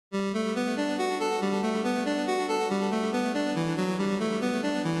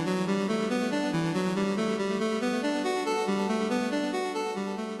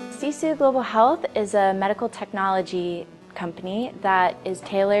Sisu Global Health is a medical technology company that is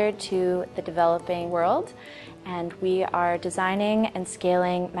tailored to the developing world, and we are designing and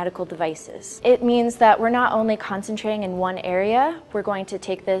scaling medical devices. It means that we're not only concentrating in one area, we're going to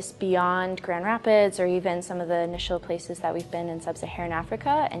take this beyond Grand Rapids or even some of the initial places that we've been in sub-Saharan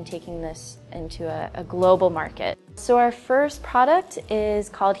Africa and taking this into a global market. So our first product is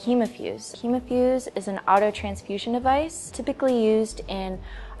called Hemofuse. Hemofuse is an auto transfusion device typically used in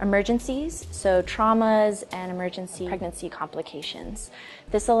emergencies, so traumas and emergency pregnancy complications.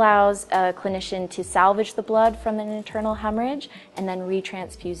 This allows a clinician to salvage the blood from an internal hemorrhage and then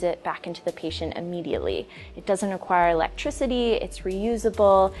retransfuse it back into the patient immediately. It doesn't require electricity, it's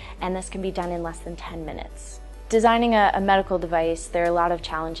reusable, and this can be done in less than 10 minutes. Designing a medical device, there are a lot of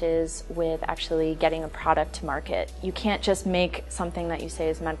challenges with actually getting a product to market. You can't just make something that you say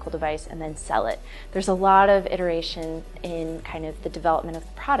is a medical device and then sell it. There's a lot of iteration in kind of the development of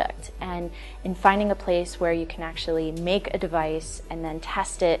the product, and in finding a place where you can actually make a device and then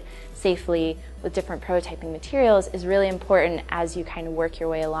test it safely with different prototyping materials is really important as you kind of work your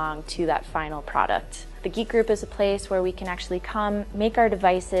way along to that final product. The Geek Group is a place where we can actually come, make our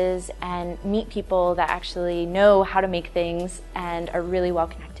devices, and meet people that actually know how to make things and are really well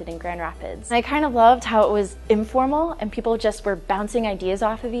connected in Grand Rapids. And I kind of loved how it was informal and people just were bouncing ideas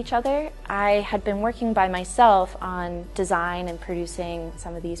off of each other. I had been working by myself on design and producing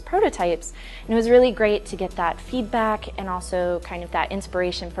some of these prototypes, and it was really great to get that feedback and also kind of that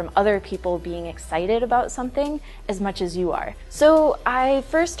inspiration from other people being excited about something as much as you are. So I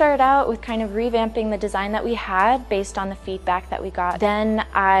first started out with kind of revamping the design that we had based on the feedback that we got. Then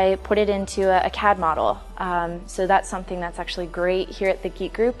I put it into a CAD model. So that's something that's actually great here at the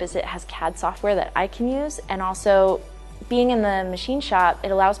Geek Group, is it has CAD software that I can use, and also being in the machine shop,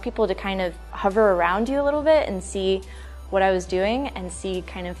 it allows people to kind of hover around you a little bit and see what I was doing and see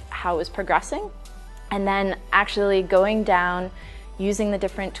kind of how it was progressing, and then actually going down using the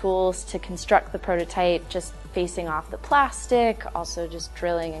different tools to construct the prototype, just facing off the plastic, also just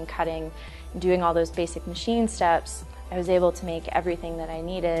drilling and cutting and doing all those basic machine steps. I was able to make everything that I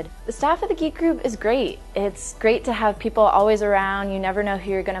needed. The staff at the Geek Group is great. It's great to have people always around. You never know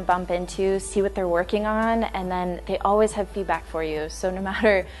who you're going to bump into, see what they're working on, and then they always have feedback for you. So no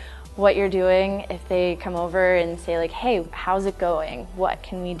matter what you're doing, if they come over and say like, hey, how's it going? What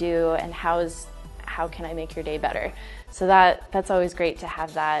can we do? And how can I make your day better? So that's always great to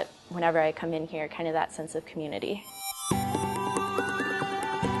have that whenever I come in here, kind of that sense of community.